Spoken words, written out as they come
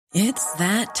It's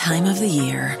that time of the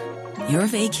year. Your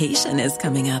vacation is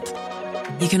coming up.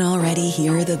 You can already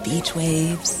hear the beach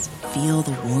waves, feel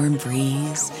the warm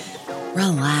breeze,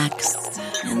 relax,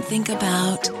 and think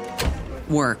about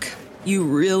work. You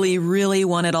really, really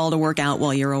want it all to work out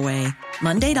while you're away.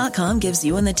 Monday.com gives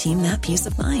you and the team that peace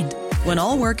of mind. When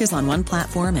all work is on one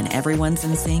platform and everyone's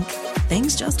in sync,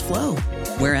 things just flow.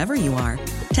 Wherever you are,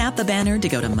 tap the banner to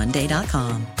go to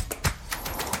Monday.com.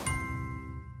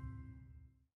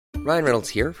 Ryan Reynolds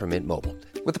here from Mint Mobile.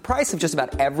 With the price of just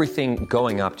about everything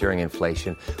going up during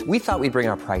inflation, we thought we'd bring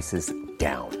our prices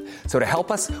down. So to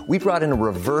help us, we brought in a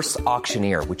reverse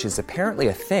auctioneer, which is apparently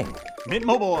a thing. Mint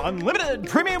Mobile Unlimited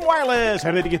Premium Wireless.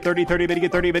 How to get 30, 30, bit to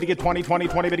get 30, bit to get 20, 20,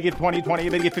 20, bit to get 20, 20,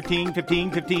 bit to get 15,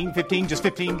 15, 15, 15, just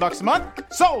 $15 a month?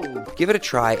 Sold! Give it a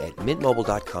try at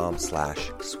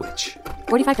mintmobile.com/switch.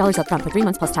 $45 up front for 3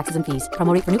 months plus taxes and fees.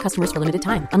 Promo rate for new customers for limited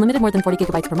time. Unlimited more than 40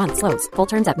 gigabytes per month. Slows full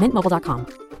terms at mintmobile.com.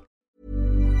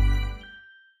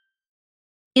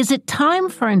 Is it time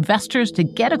for investors to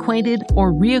get acquainted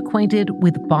or reacquainted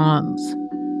with bonds?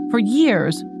 For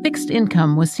years, fixed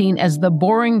income was seen as the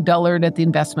boring dullard at the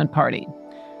investment party.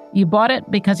 You bought it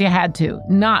because you had to,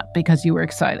 not because you were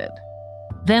excited.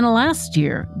 Then last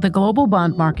year, the global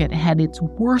bond market had its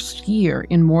worst year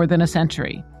in more than a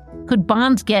century. Could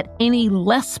bonds get any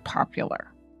less popular?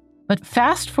 But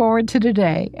fast forward to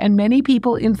today, and many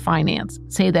people in finance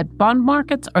say that bond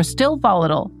markets are still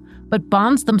volatile, but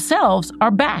bonds themselves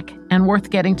are back and worth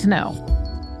getting to know.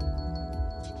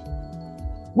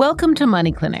 Welcome to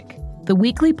Money Clinic, the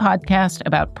weekly podcast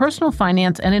about personal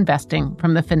finance and investing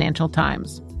from the Financial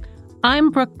Times.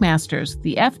 I'm Brooke Masters,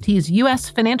 the FT's U.S.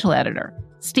 financial editor,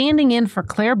 standing in for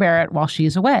Claire Barrett while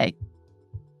she's away.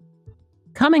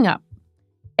 Coming up,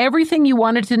 everything you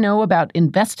wanted to know about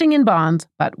investing in bonds,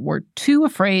 but were too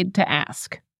afraid to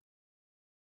ask.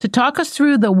 To talk us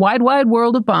through the wide, wide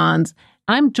world of bonds,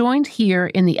 I'm joined here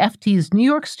in the FT's New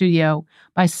York studio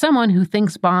by someone who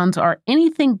thinks bonds are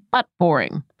anything but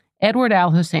boring, Edward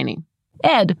Al-Husseini.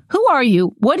 Ed, who are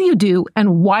you, what do you do,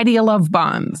 and why do you love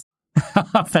bonds?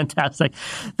 Fantastic.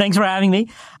 Thanks for having me.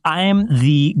 I am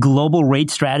the global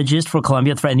rate strategist for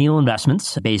Columbia Threadneedle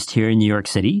Investments, based here in New York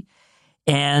City.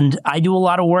 And I do a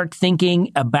lot of work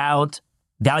thinking about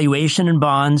valuation in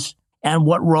bonds and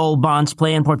what role bonds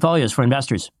play in portfolios for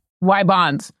investors. Why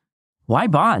bonds? Why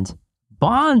bonds?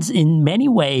 Bonds, in many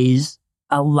ways,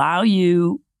 allow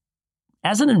you,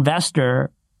 as an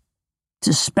investor,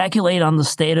 to speculate on the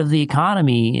state of the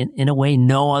economy in a way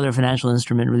no other financial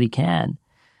instrument really can.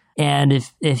 And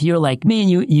if you're like me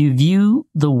and you view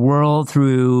the world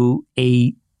through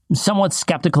a somewhat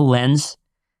skeptical lens,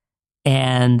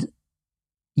 and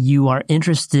you are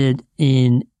interested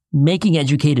in making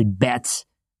educated bets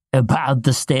about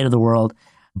the state of the world,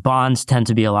 bonds tend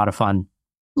to be a lot of fun.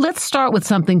 Let's start with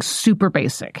something super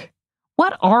basic.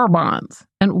 What are bonds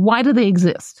and why do they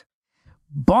exist?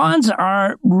 Bonds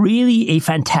are really a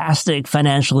fantastic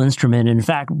financial instrument. In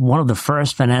fact, one of the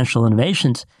first financial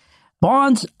innovations.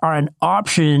 Bonds are an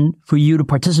option for you to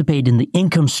participate in the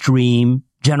income stream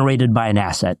generated by an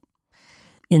asset.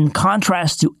 In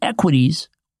contrast to equities,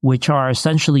 which are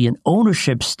essentially an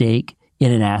ownership stake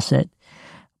in an asset,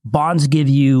 bonds give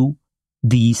you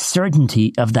the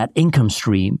certainty of that income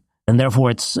stream. And therefore,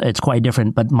 it's quite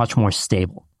different, but much more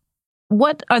stable.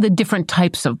 What are the different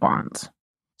types of bonds?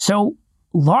 So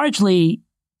largely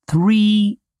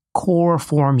 3 core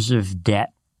forms of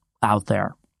debt out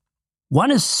there.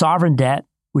 One is sovereign debt,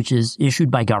 which is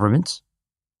issued by governments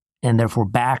and therefore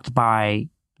backed by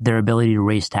their ability to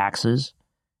raise taxes.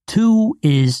 2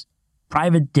 is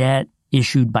private debt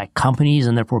issued by companies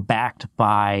and therefore backed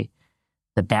by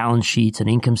the balance sheets and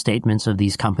income statements of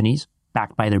these companies,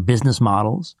 backed by their business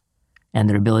models and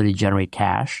their ability to generate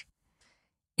cash.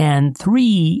 And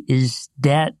 3 is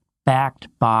debt backed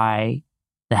by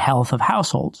the health of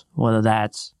households, whether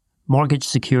that's mortgage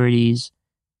securities,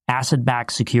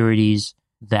 asset-backed securities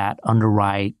that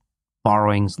underwrite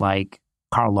borrowings like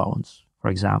car loans, for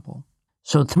example.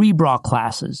 So 3 broad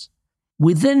classes.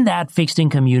 Within that fixed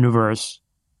income universe,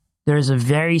 there's a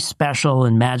very special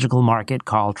and magical market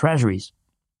called treasuries.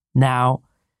 Now,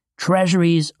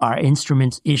 treasuries are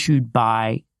instruments issued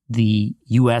by the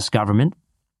U.S. government.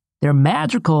 They're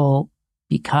magical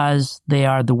because they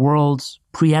are the world's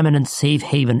preeminent safe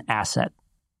haven asset.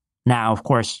 Now, of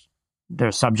course,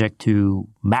 they're subject to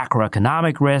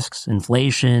macroeconomic risks,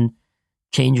 inflation,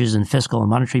 changes in fiscal and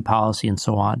monetary policy, and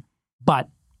so on. But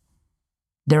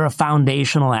they're a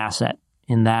foundational asset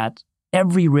in that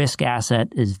every risk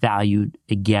asset is valued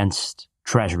against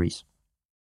treasuries.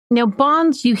 Now,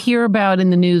 bonds you hear about in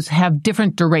the news have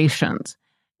different durations.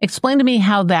 Explain to me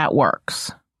how that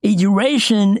works. A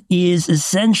duration is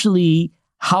essentially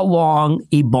how long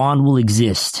a bond will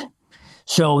exist.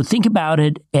 So think about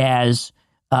it as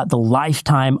the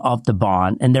lifetime of the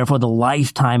bond and therefore the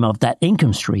lifetime of that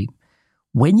income stream.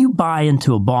 When you buy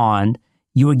into a bond,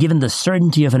 you are given the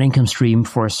certainty of an income stream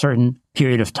for a certain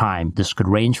period of time. This could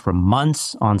range from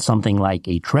months on something like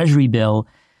a treasury bill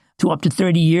to up to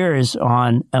 30 years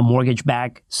on a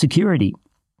mortgage-backed security.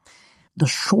 The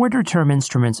shorter-term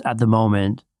instruments at the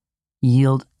moment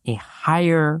yield a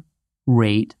higher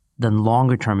rate than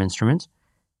longer-term instruments,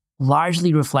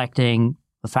 largely reflecting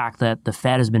the fact that the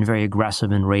Fed has been very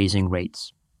aggressive in raising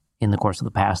rates in the course of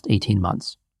the past 18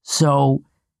 months. So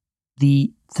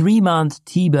the 3-month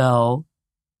T-bill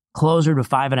closer to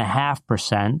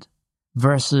 5.5%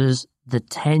 versus the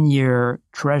 10-year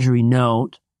Treasury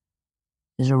note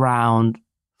is around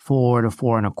 4 to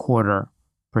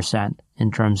 4.25%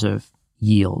 in terms of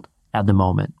yield at the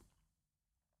moment.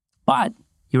 But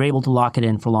you're able to lock it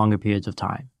in for longer periods of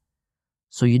time.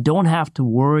 So you don't have to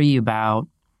worry about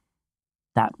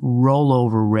that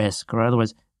rollover risk, or in other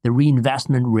words, the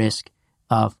reinvestment risk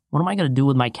of what am I going to do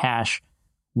with my cash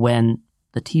when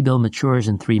the T-bill matures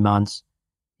in 3 months,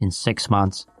 in 6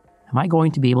 months? Am I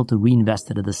going to be able to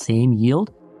reinvest it at the same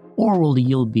yield, or will the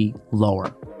yield be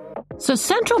lower? So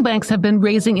central banks have been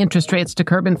raising interest rates to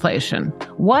curb inflation.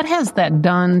 What has that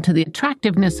done to the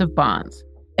attractiveness of bonds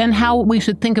and how we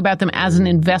should think about them as an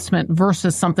investment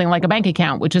versus something like a bank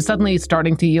account, which is suddenly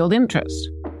starting to yield interest?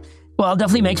 Well, it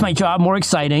definitely makes my job more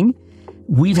exciting.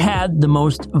 We've had the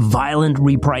most violent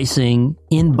repricing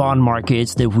in bond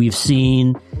markets that we've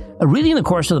seen really in the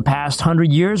course of the past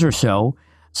 100 years or so,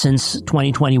 since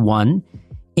 2021.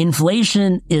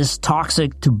 Inflation is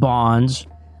toxic to bonds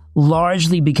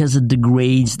largely because it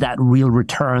degrades that real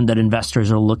return that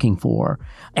investors are looking for.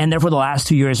 And therefore, the last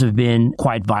 2 years have been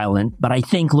quite violent. But I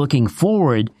think looking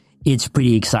forward, it's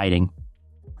pretty exciting.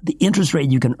 The interest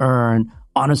rate you can earn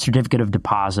on a certificate of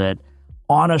deposit,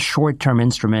 on a short-term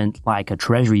instrument like a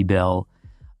treasury bill,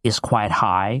 is quite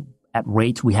high at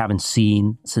rates we haven't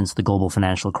seen since the global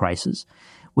financial crisis,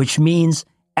 which means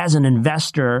as an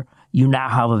investor, you now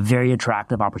have a very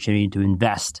attractive opportunity to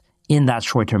invest in that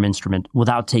short-term instrument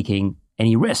without taking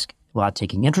any risk, without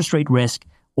taking interest rate risk,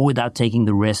 or without taking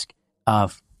the risk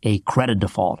of a credit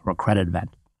default or a credit event.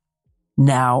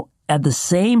 Now, at the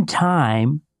same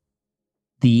time,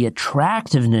 the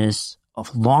attractiveness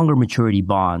of longer maturity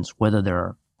bonds, whether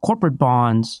they're corporate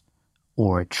bonds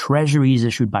or treasuries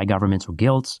issued by governments or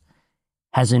gilts,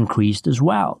 has increased as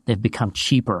well. They've become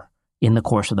cheaper in the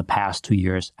course of the past 2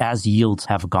 years as yields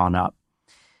have gone up.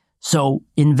 So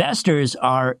investors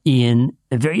are in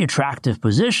a very attractive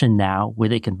position now where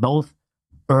they can both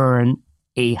earn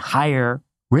a higher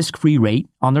risk-free rate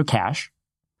on their cash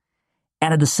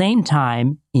and at the same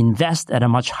time invest at a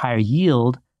much higher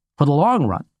yield for the long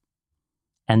run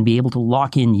and be able to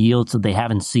lock in yields that they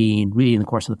haven't seen really in the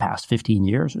course of the past 15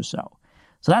 years or so.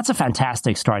 So that's a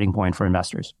fantastic starting point for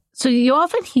investors. So you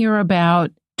often hear about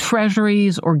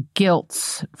treasuries or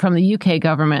gilts from the UK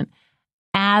government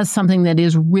as something that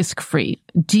is risk-free.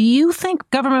 Do you think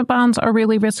government bonds are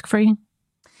really risk-free?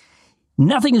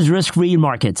 Nothing is risk-free in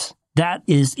markets. That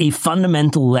is a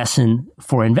fundamental lesson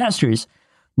for investors.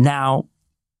 Now,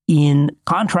 in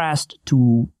contrast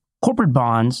to corporate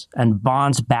bonds and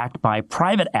bonds backed by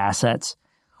private assets,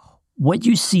 what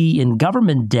you see in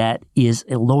government debt is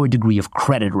a lower degree of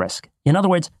credit risk. In other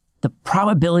words, the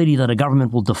probability that a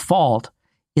government will default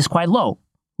is quite low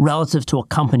relative to a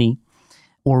company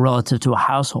or relative to a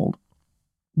household.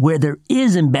 Where there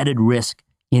is embedded risk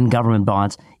in government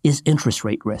bonds is interest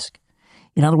rate risk.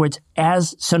 In other words,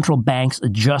 as central banks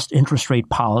adjust interest rate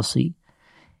policy,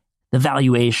 the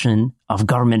valuation of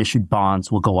government-issued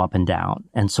bonds will go up and down.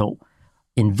 And so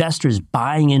investors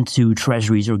buying into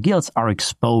treasuries or gilts are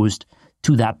exposed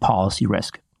to that policy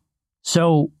risk.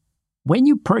 So when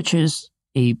you purchase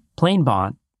a plain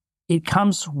bond, it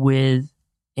comes with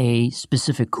a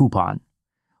specific coupon,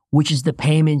 which is the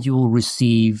payment you will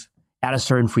receive at a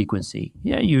certain frequency.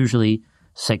 Usually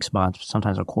 6 months,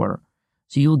 sometimes a quarter.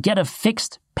 So you'll get a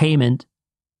fixed payment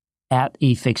at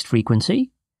a fixed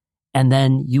frequency, and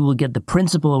then you will get the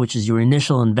principal, which is your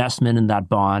initial investment in that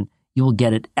bond. You will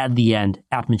get it at the end,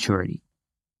 at maturity.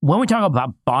 When we talk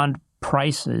about bond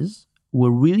prices,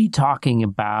 we're really talking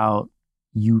about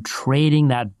you trading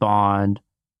that bond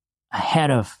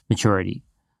ahead of maturity.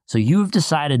 So you've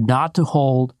decided not to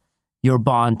hold your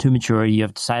bond to maturity. You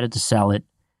have decided to sell it.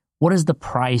 What is the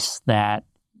price that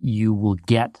you will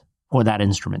get for that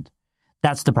instrument?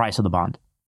 That's the price of the bond.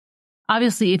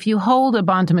 Obviously, if you hold a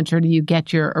bond to maturity, you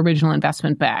get your original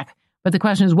investment back. But the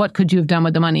question is, what could you have done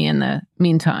with the money in the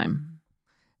meantime?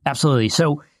 Absolutely.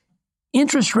 So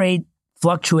Interest rate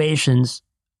fluctuations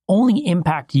only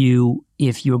impact you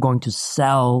if you're going to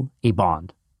sell a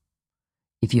bond.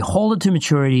 If you hold it to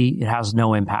maturity, it has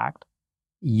no impact.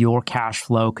 Your cash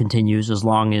flow continues as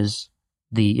long as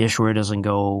the issuer doesn't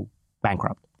go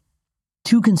bankrupt.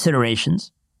 Two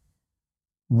considerations.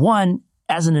 One,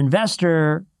 as an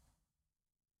investor,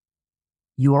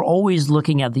 you are always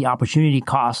looking at the opportunity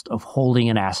cost of holding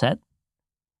an asset.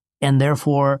 And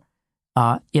therefore,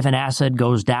 if an asset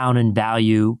goes down in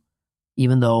value,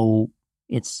 even though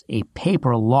it's a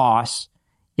paper loss,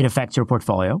 it affects your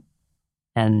portfolio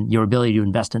and your ability to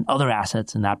invest in other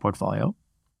assets in that portfolio.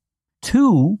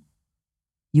 Two,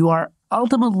 you are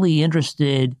ultimately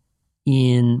interested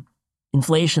in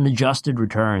inflation-adjusted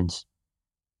returns.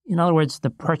 In other words, the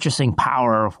purchasing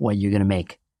power of what you're going to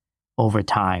make over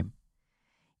time.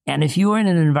 And if you are in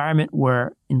an environment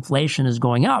where inflation is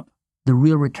going up, the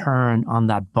real return on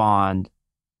that bond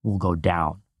will go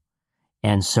down.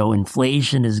 And so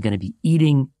inflation is going to be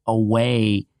eating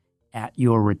away at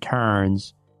your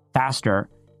returns faster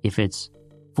if it's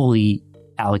fully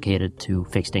allocated to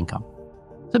fixed income.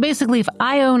 So basically, if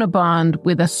I own a bond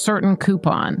with a certain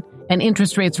coupon and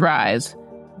interest rates rise,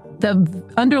 the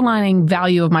underlying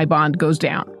value of my bond goes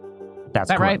down. That's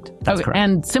that correct. Right? That's okay. correct.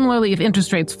 And similarly, if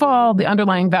interest rates fall, the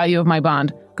underlying value of my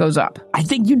bond goes up. I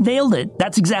think you nailed it.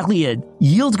 That's exactly it.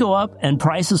 Yields go up and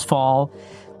prices fall.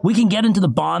 We can get into the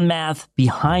bond math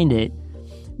behind it,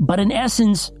 but in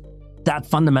essence, that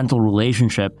fundamental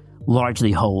relationship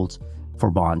largely holds for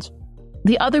bonds.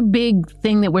 The other big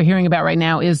thing that we're hearing about right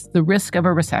now is the risk of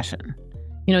a recession.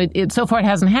 You know, so far it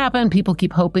hasn't happened. People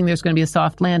keep hoping there's going to be a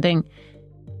soft landing.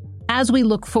 As we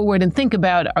look forward and think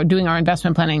about doing our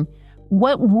investment planning,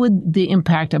 what would the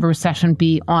impact of a recession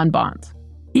be on bonds?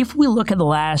 If we look at the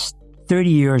last 30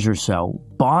 years or so,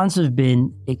 bonds have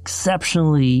been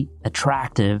exceptionally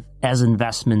attractive as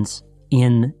investments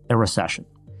in a recession.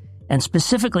 And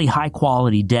specifically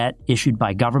high-quality debt issued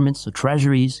by governments, so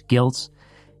treasuries, gilts,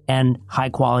 and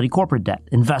high-quality corporate debt,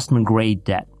 investment-grade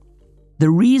debt. The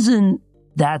reason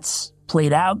that's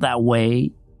played out that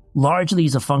way largely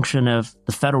is a function of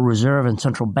the Federal Reserve and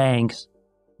central banks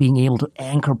being able to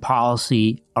anchor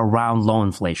policy around low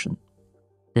inflation.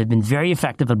 They've been very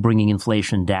effective at bringing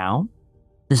inflation down.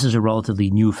 This is a relatively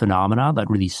new phenomenon that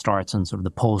really starts in sort of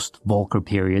the post-Volcker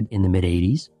period in the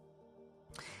mid-'80s.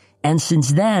 And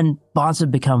since then, bonds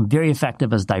have become very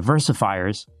effective as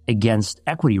diversifiers against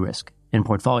equity risk in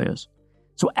portfolios.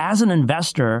 So as an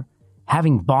investor,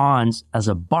 having bonds as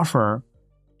a buffer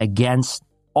against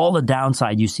all the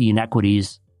downside you see in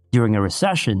equities during a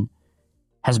recession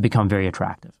has become very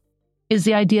attractive. Is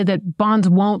the idea that bonds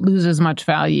won't lose as much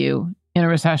value in a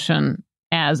recession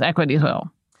as equities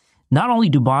will? Not only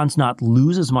do bonds not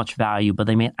lose as much value, but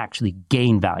they may actually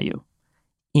gain value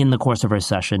in the course of a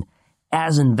recession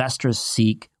as investors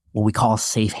seek what we call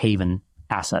safe haven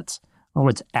assets. In other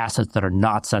words, assets that are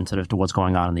not sensitive to what's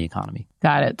going on in the economy.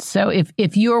 Got it. So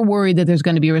if you're worried that there's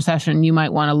going to be a recession, you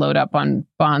might want to load up on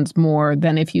bonds more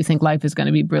than if you think life is going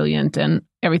to be brilliant and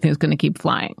everything's going to keep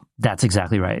flying. That's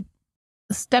exactly right.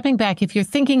 Stepping back, if you're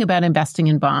thinking about investing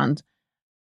in bonds,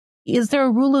 is there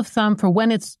a rule of thumb for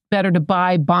when it's better to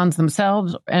buy bonds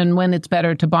themselves and when it's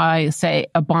better to buy, say,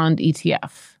 a bond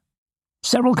ETF?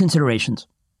 Several considerations.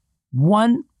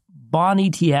 One, bond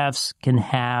ETFs can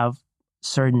have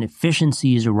certain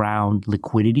efficiencies around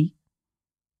liquidity.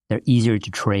 They're easier to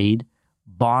trade.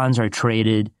 Bonds are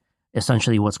traded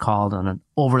essentially what's called on an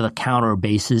over-the-counter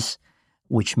basis,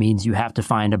 which means you have to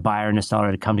find a buyer and a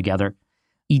seller to come together.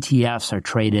 ETFs are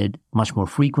traded much more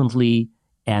frequently,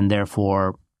 and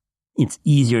therefore it's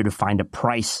easier to find a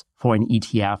price for an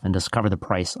ETF and discover the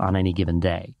price on any given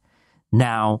day.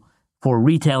 Now, for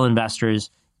retail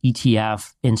investors,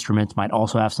 ETF instruments might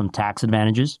also have some tax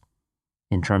advantages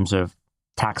in terms of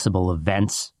taxable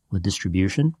events with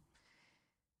distribution.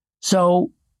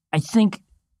 So I think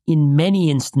in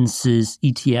many instances,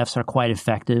 ETFs are quite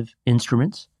effective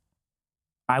instruments.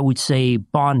 I would say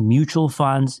bond mutual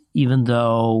funds, even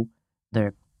though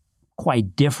they're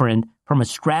quite different from a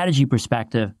strategy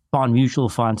perspective, bond mutual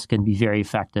funds can be very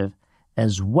effective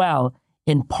as well,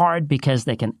 in part because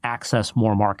they can access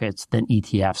more markets than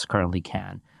ETFs currently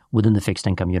can within the fixed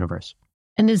income universe.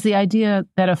 And is the idea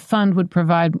that a fund would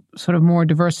provide sort of more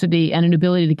diversity and an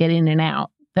ability to get in and out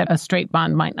that a straight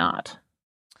bond might not?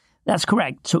 That's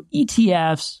correct. So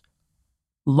ETFs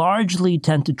largely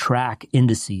tend to track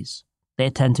indices. They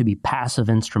tend to be passive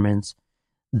instruments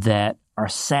that are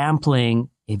sampling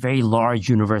a very large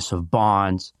universe of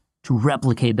bonds to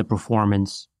replicate the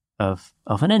performance of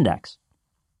an index.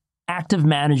 Active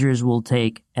managers will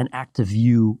take an active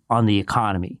view on the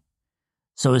economy.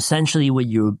 So essentially what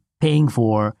you're paying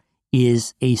for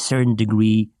is a certain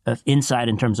degree of insight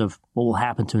in terms of what will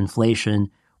happen to inflation,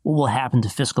 what will happen to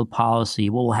fiscal policy,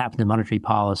 what will happen to monetary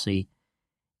policy.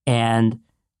 And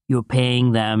you're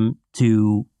paying them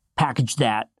to package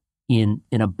that in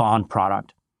a bond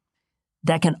product.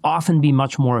 That can often be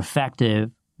much more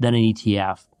effective than an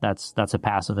ETF. That's a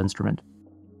passive instrument.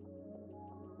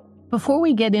 Before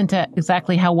we get into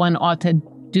exactly how one ought to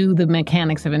do the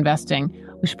mechanics of investing,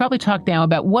 we should probably talk now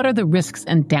about what are the risks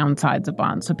and downsides of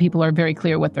bonds so people are very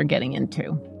clear what they're getting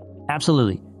into.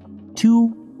 Absolutely.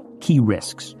 Two key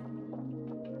risks.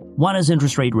 One is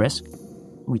interest rate risk.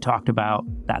 We talked about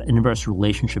that inverse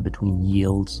relationship between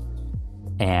yields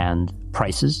and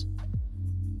prices.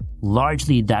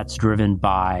 Largely, that's driven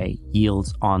by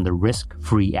yields on the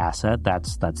risk-free asset.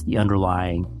 That's the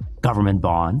underlying government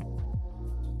bond.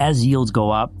 As yields go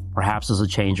up, perhaps as a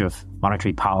change of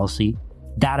monetary policy,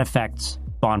 that affects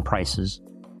bond prices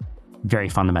very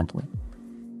fundamentally.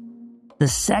 The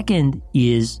second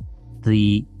is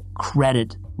the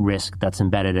credit risk that's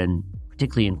embedded in,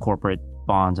 particularly in corporate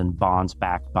bonds and bonds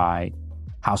backed by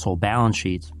household balance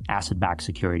sheets, asset-backed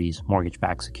securities,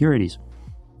 mortgage-backed securities.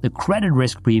 The credit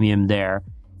risk premium there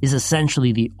is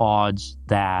essentially the odds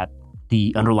that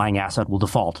the underlying asset will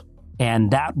default.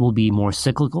 And that will be more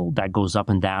cyclical. That goes up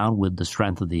and down with the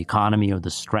strength of the economy or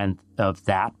the strength of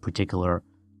that particular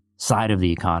side of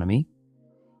the economy.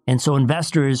 And so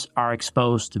investors are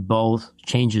exposed to both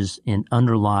changes in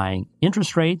underlying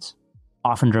interest rates,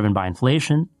 often driven by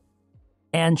inflation,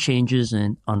 and changes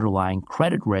in underlying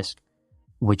credit risk,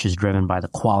 which is driven by the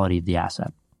quality of the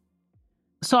asset.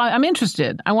 So I'm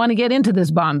interested. I want to get into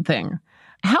this bond thing.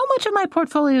 How much of my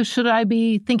portfolio should I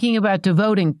be thinking about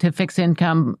devoting to fixed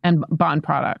income and bond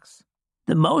products?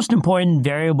 The most important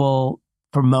variable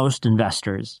for most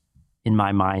investors, in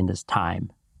my mind, is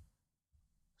time.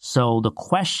 So the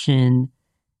question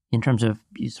in terms of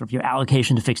sort of your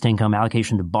allocation to fixed income,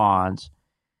 allocation to bonds,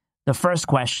 the first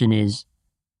question is,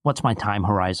 what's my time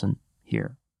horizon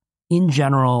here? In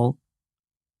general,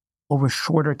 over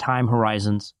shorter time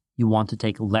horizons, you want to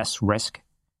take less risk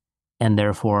and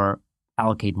therefore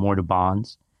allocate more to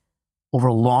bonds.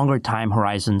 Over longer time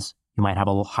horizons, you might have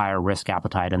a little higher risk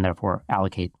appetite and therefore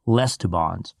allocate less to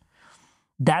bonds.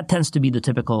 That tends to be the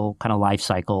typical kind of life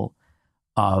cycle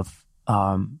of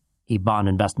a bond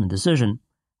investment decision.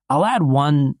 I'll add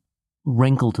one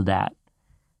wrinkle to that,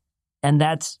 and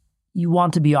that's you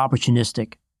want to be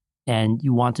opportunistic and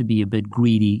you want to be a bit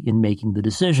greedy in making the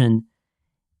decision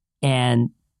and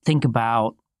think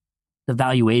about the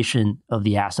valuation of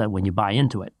the asset when you buy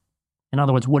into it. In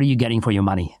other words, what are you getting for your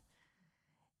money?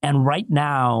 And right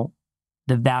now,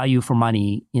 the value for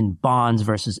money in bonds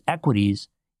versus equities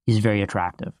is very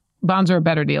attractive. Bonds are a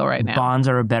better deal right now. Bonds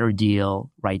are a better deal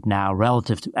right now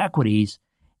relative to equities,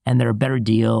 and they're a better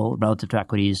deal relative to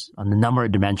equities on a number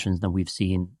of dimensions than we've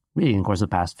seen really in the course of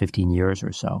the past 15 years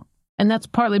or so. And that's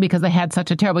partly because they had such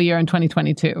a terrible year in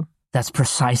 2022. That's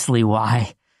precisely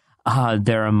why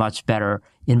they're a much better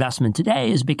investment today,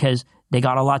 is because they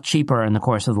got a lot cheaper in the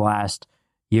course of the last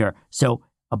year. So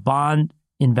a bond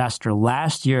investor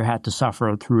last year had to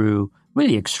suffer through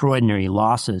really extraordinary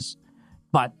losses.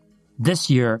 But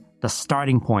this year, the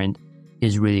starting point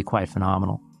is really quite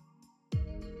phenomenal.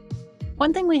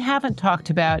 One thing we haven't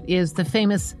talked about is the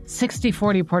famous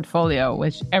 60-40 portfolio,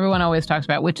 which everyone always talks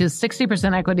about, which is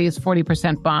 60% equities,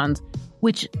 40% bonds,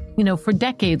 which, for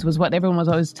decades was what everyone was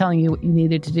always telling you what you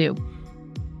needed to do.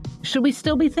 Should we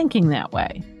still be thinking that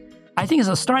way? I think as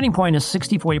a starting point, a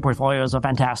 60-40 portfolio is a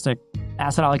fantastic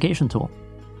asset allocation tool.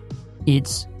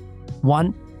 It's,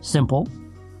 one, simple.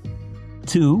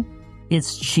 Two,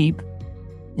 it's cheap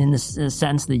in the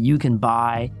sense that you can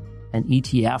buy an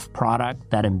ETF product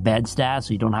that embeds that,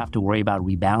 so you don't have to worry about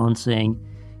rebalancing.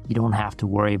 You don't have to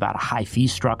worry about a high fee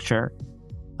structure.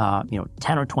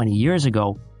 10 or 20 years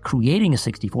ago, creating a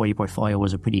 60-40 portfolio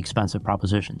was a pretty expensive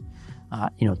proposition.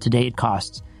 Today it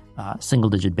costs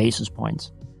single-digit basis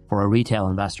points for a retail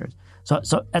investor. So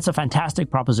that's a fantastic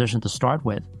proposition to start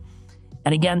with.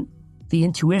 And again, the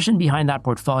intuition behind that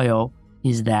portfolio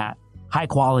is that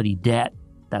high-quality debt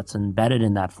that's embedded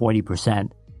in that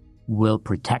 40% will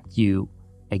protect you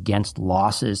against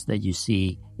losses that you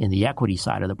see in the equity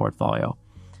side of the portfolio.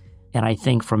 And I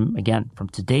think from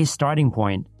today's starting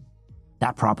point,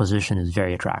 that proposition is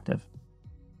very attractive.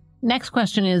 Next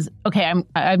question is, okay,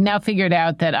 I've now figured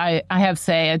out that I have,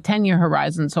 say, a 10-year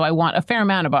horizon, so I want a fair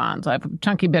amount of bonds. I have a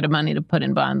chunky bit of money to put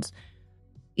in bonds.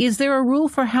 Is there a rule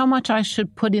for how much I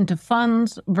should put into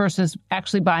funds versus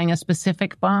actually buying a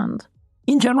specific bond?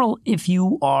 In general, if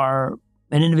you are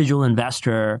an individual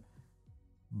investor,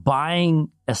 buying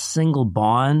a single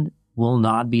bond will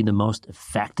not be the most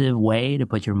effective way to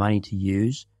put your money to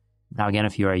use. Now, again,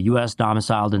 if you're a U.S.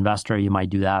 domiciled investor, you might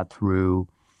do that through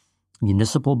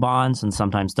municipal bonds, and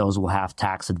sometimes those will have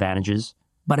tax advantages.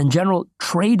 But in general,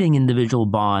 trading individual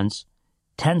bonds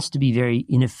tends to be very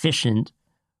inefficient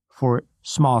for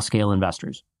small-scale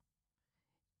investors.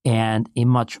 And a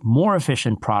much more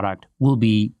efficient product will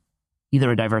be either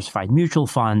a diversified mutual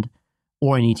fund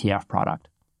or an ETF product.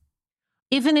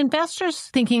 If an investor's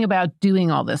thinking about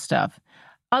doing all this stuff,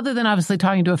 other than obviously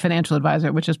talking to a financial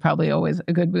advisor, which is probably always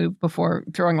a good move before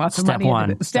throwing lots of money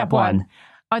into it. Step one.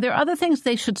 Are there other things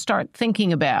they should start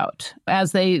thinking about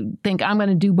as they think, I'm going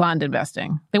to do bond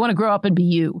investing? They want to grow up and be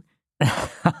you.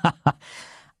 I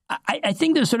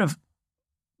think there's sort of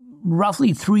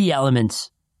roughly three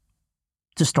elements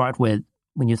to start with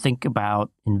when you think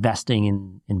about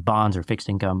investing in bonds or fixed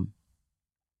income.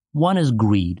 One is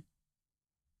greed.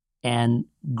 And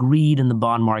greed in the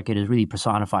bond market is really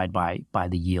personified by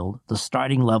the yield. The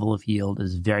starting level of yield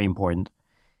is very important.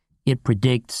 It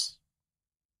predicts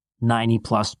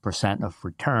 90+% of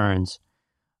returns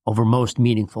over most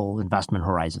meaningful investment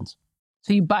horizons.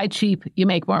 So you buy cheap, you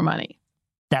make more money.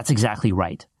 That's exactly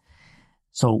right.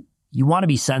 So you want to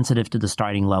be sensitive to the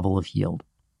starting level of yield.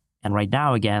 And right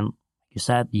now, again, like you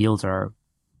said, yields are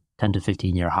 10 to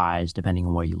 15-year highs, depending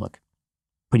on where you look.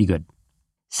 Pretty good.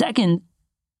 Second,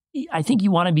 I think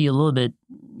you want to be a little bit,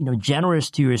 generous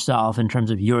to yourself in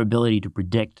terms of your ability to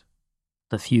predict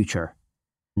the future.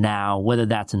 Now, whether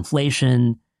that's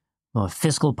inflation,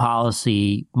 fiscal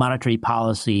policy, monetary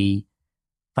policy,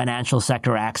 financial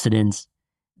sector accidents,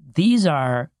 these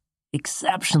are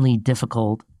exceptionally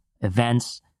difficult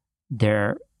events.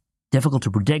 They're difficult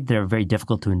to predict. They're very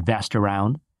difficult to invest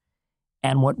around.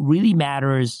 And what really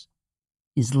matters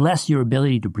is less your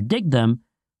ability to predict them,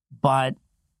 but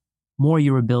more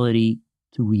your ability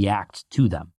to react to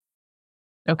them.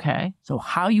 Okay. So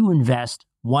how you invest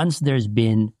once there's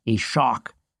been a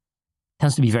shock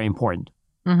tends to be very important.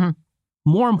 Mm-hmm.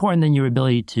 More important than your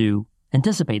ability to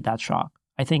anticipate that shock.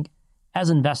 I think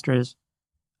as investors,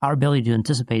 our ability to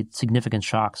anticipate significant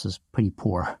shocks is pretty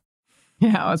poor.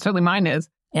 Yeah, well, certainly mine is.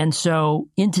 And so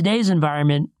in today's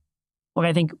environment, look,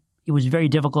 I think it was very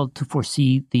difficult to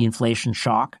foresee the inflation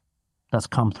shock that's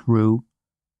come through.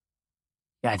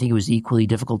 I think it was equally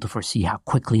difficult to foresee how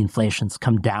quickly inflation's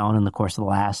come down in the course of the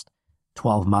last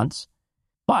 12 months.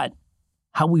 But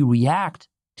how we react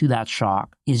to that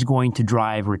shock is going to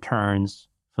drive returns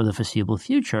for the foreseeable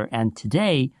future. And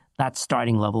today, that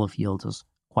starting level of yields is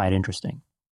quite interesting.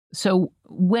 So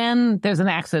when there's an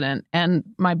accident and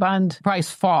my bond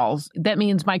price falls, that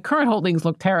means my current holdings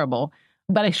look terrible,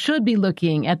 but I should be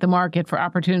looking at the market for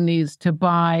opportunities to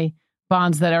buy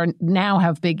bonds that are now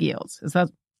have big yields. Is that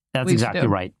That's exactly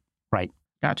right. Right.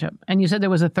 Gotcha. And you said there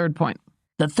was a third point.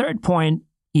 The third point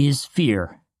is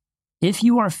fear. If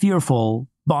you are fearful,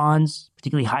 bonds,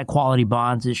 particularly high quality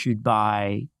bonds issued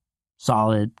by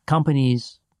solid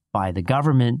companies, by the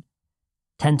government,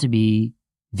 tend to be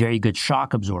very good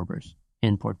shock absorbers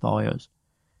in portfolios.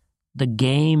 The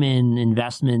game in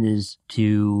investment is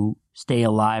to stay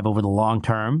alive over the long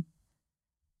term,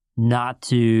 not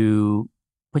to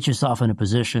put yourself in a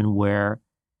position where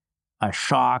a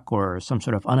shock or some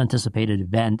sort of unanticipated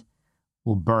event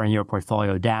will burn your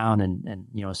portfolio down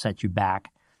and set you back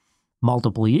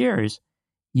multiple years.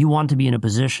 You want to be in a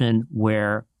position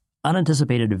where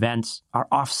unanticipated events are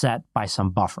offset by some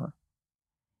buffer.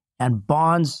 And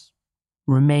bonds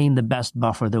remain the best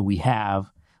buffer that we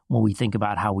have when we think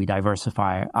about how we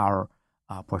diversify our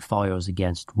portfolios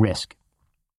against risk.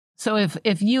 So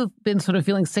if you've been sort of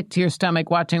feeling sick to your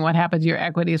stomach watching what happens to your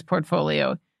equities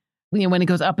portfolio, when it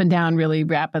goes up and down really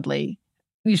rapidly,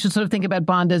 you should sort of think about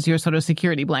bond as your sort of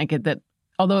security blanket that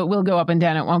although it will go up and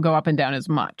down, it won't go up and down as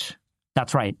much.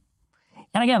 That's right.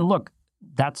 And again, look,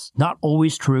 that's not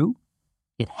always true.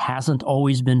 It hasn't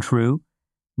always been true.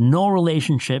 No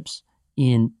relationships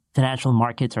in financial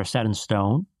markets are set in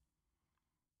stone.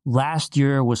 Last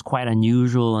year was quite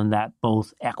unusual in that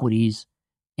both equities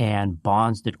and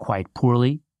bonds did quite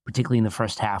poorly, particularly in the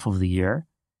first half of the year,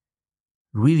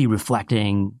 really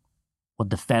reflecting what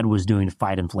the Fed was doing to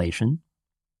fight inflation.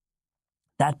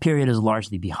 That period is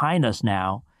largely behind us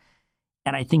now.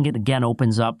 And I think it again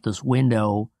opens up this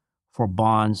window for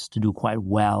bonds to do quite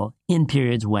well in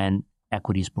periods when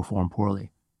equities perform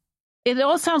poorly. It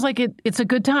all sounds like it's a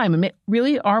good time.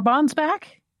 Really, are bonds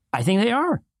back? I think they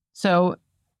are. So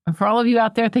for all of you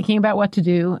out there thinking about what to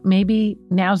do, maybe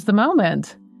now's the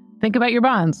moment. Think about your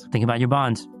bonds. Think about your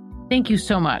bonds. Thank you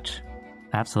so much.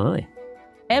 Absolutely.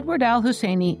 Edward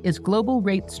Al-Husseini is Global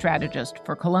Rate Strategist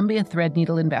for Columbia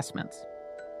Threadneedle Investments.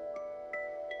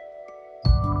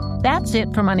 That's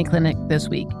it for Money Clinic this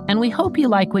week, and we hope you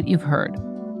like what you've heard.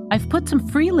 I've put some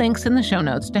free links in the show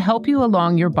notes to help you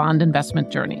along your bond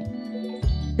investment journey.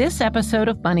 This episode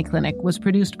of Money Clinic was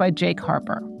produced by Jake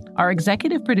Harper. Our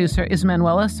executive producer is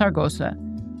Manuela Sargosa.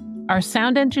 Our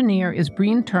sound engineer is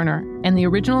Breen Turner, and the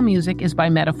original music is by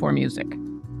Metaphor Music.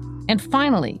 And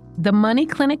finally, the Money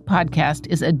Clinic podcast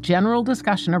is a general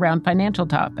discussion around financial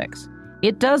topics.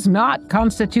 It does not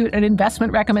constitute an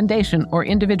investment recommendation or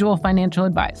individual financial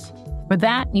advice. For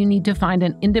that, you need to find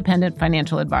an independent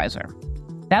financial advisor.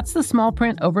 That's the small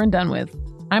print over and done with.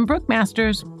 I'm Brooke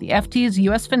Masters, the FT's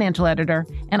U.S. financial editor,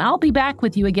 and I'll be back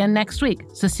with you again next week.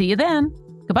 So see you then.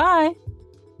 Goodbye.